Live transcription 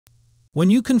When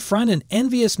you confront an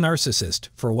envious narcissist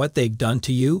for what they've done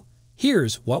to you,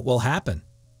 here's what will happen.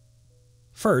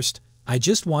 First, I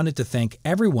just wanted to thank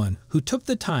everyone who took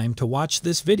the time to watch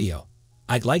this video.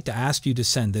 I'd like to ask you to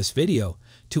send this video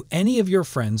to any of your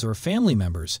friends or family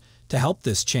members to help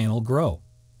this channel grow.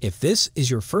 If this is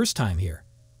your first time here,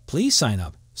 please sign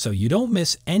up so you don't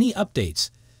miss any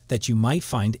updates that you might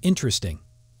find interesting.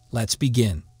 Let's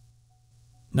begin.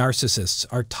 Narcissists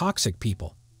are toxic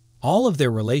people. All of their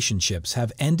relationships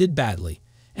have ended badly,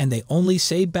 and they only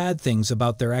say bad things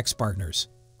about their ex-partners,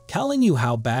 telling you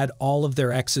how bad all of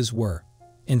their exes were.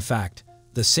 In fact,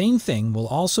 the same thing will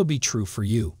also be true for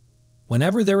you.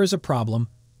 Whenever there is a problem,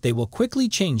 they will quickly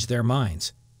change their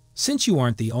minds. Since you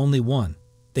aren't the only one,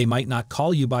 they might not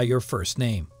call you by your first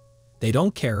name. They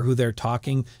don't care who they're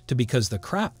talking to because the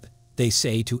crap they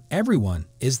say to everyone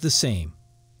is the same.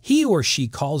 He or she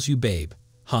calls you babe,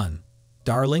 hun,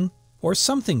 darling, or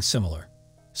something similar.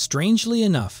 Strangely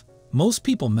enough, most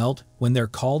people melt when they're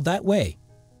called that way.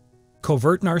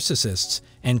 Covert narcissists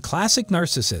and classic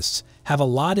narcissists have a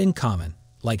lot in common,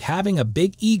 like having a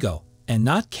big ego and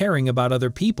not caring about other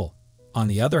people. On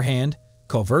the other hand,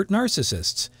 covert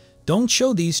narcissists don't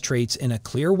show these traits in a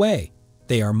clear way.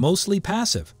 They are mostly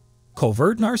passive.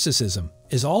 Covert narcissism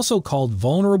is also called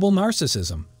vulnerable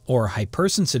narcissism or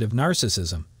hypersensitive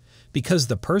narcissism because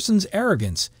the person's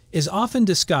arrogance is often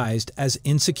disguised as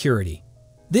insecurity.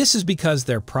 This is because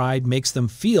their pride makes them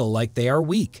feel like they are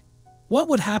weak. What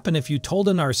would happen if you told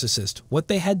a narcissist what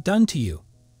they had done to you?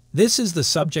 This is the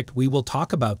subject we will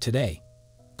talk about today.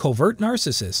 Covert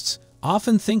narcissists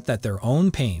often think that their own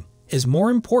pain is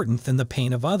more important than the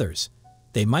pain of others.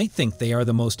 They might think they are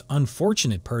the most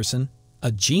unfortunate person,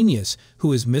 a genius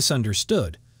who is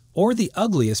misunderstood, or the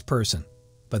ugliest person.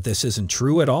 But this isn't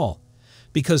true at all,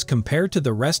 because compared to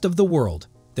the rest of the world,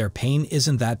 their pain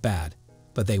isn't that bad.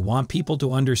 But they want people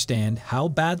to understand how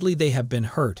badly they have been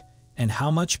hurt and how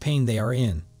much pain they are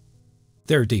in.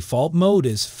 Their default mode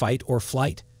is fight or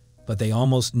flight, but they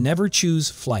almost never choose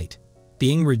flight.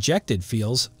 Being rejected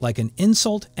feels like an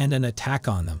insult and an attack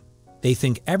on them. They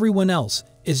think everyone else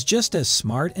is just as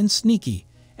smart and sneaky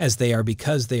as they are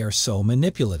because they are so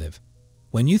manipulative.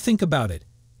 When you think about it,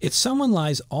 if someone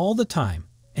lies all the time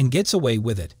and gets away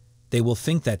with it, they will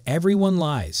think that everyone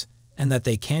lies and that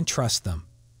they can't trust them.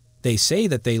 They say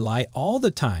that they lie all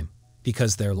the time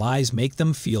because their lies make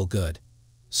them feel good.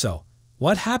 So,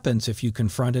 what happens if you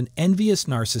confront an envious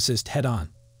narcissist head-on?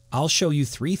 I'll show you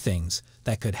 3 things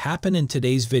that could happen in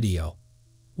today's video.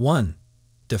 1.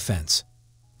 Defense.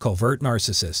 Covert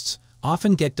narcissists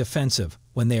often get defensive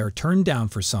when they are turned down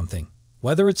for something,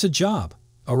 whether it's a job,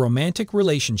 a romantic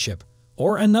relationship,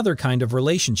 or another kind of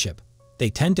relationship. They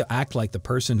tend to act like the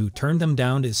person who turned them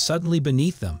down is suddenly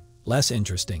beneath them, less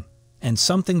interesting, and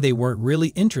something they weren't really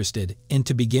interested in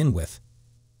to begin with.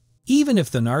 Even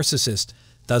if the narcissist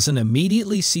doesn't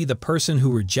immediately see the person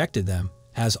who rejected them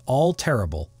as all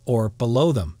terrible or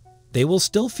below them, they will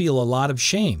still feel a lot of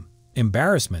shame,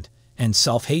 embarrassment, and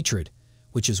self-hatred,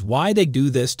 which is why they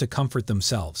do this to comfort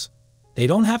themselves. They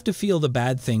don't have to feel the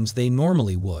bad things they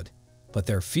normally would, but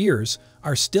their fears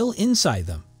are still inside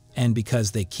them, and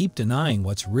because they keep denying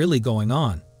what's really going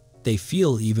on, they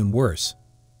feel even worse.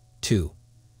 2.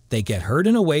 They get hurt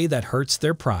in a way that hurts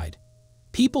their pride.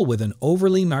 People with an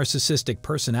overly narcissistic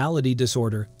personality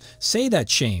disorder say that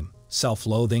shame,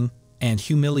 self-loathing, and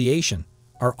humiliation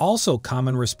are also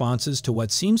common responses to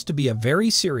what seems to be a very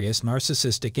serious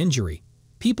narcissistic injury.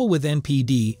 People with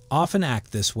NPD often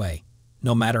act this way,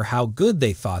 no matter how good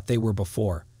they thought they were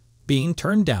before. Being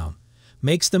turned down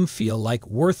makes them feel like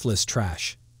worthless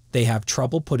trash. They have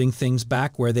trouble putting things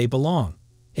back where they belong.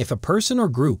 If a person or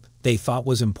group they thought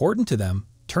was important to them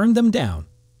turned them down,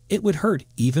 it would hurt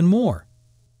even more.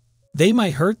 They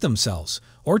might hurt themselves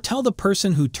or tell the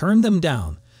person who turned them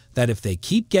down that if they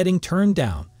keep getting turned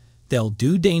down, they'll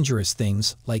do dangerous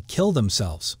things like kill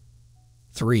themselves.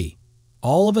 3.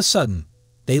 All of a sudden,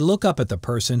 they look up at the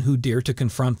person who dared to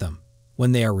confront them.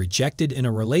 When they are rejected in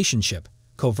a relationship,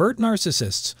 covert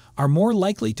narcissists are more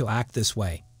likely to act this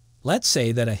way. Let's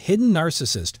say that a hidden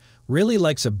narcissist really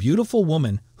likes a beautiful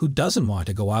woman who doesn't want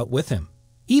to go out with him.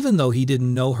 Even though he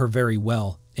didn't know her very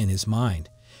well in his mind,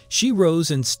 she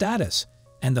rose in status,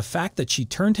 and the fact that she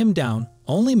turned him down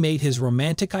only made his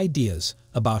romantic ideas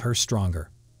about her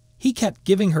stronger. He kept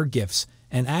giving her gifts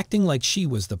and acting like she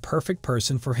was the perfect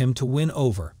person for him to win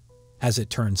over. As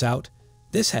it turns out,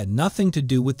 this had nothing to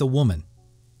do with the woman.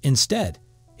 Instead,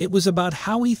 it was about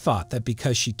how he thought that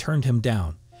because she turned him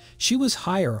down, she was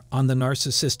higher on the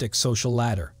narcissistic social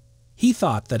ladder. He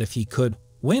thought that if he could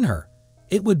win her,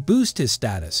 it would boost his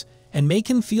status and make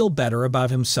him feel better about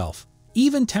himself,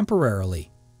 even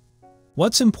temporarily.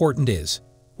 What's important is,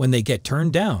 when they get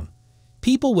turned down,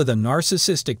 people with a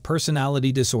narcissistic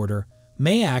personality disorder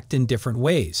may act in different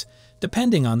ways,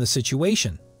 depending on the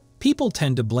situation. People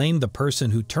tend to blame the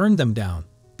person who turned them down,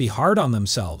 be hard on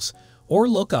themselves, or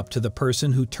look up to the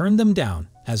person who turned them down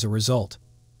as a result.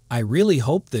 I really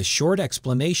hope this short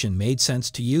explanation made sense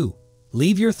to you.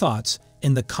 Leave your thoughts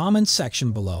in the comments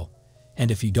section below. And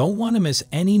if you don't want to miss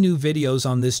any new videos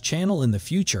on this channel in the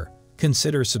future,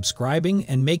 consider subscribing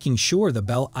and making sure the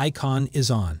bell icon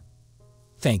is on.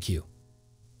 Thank you.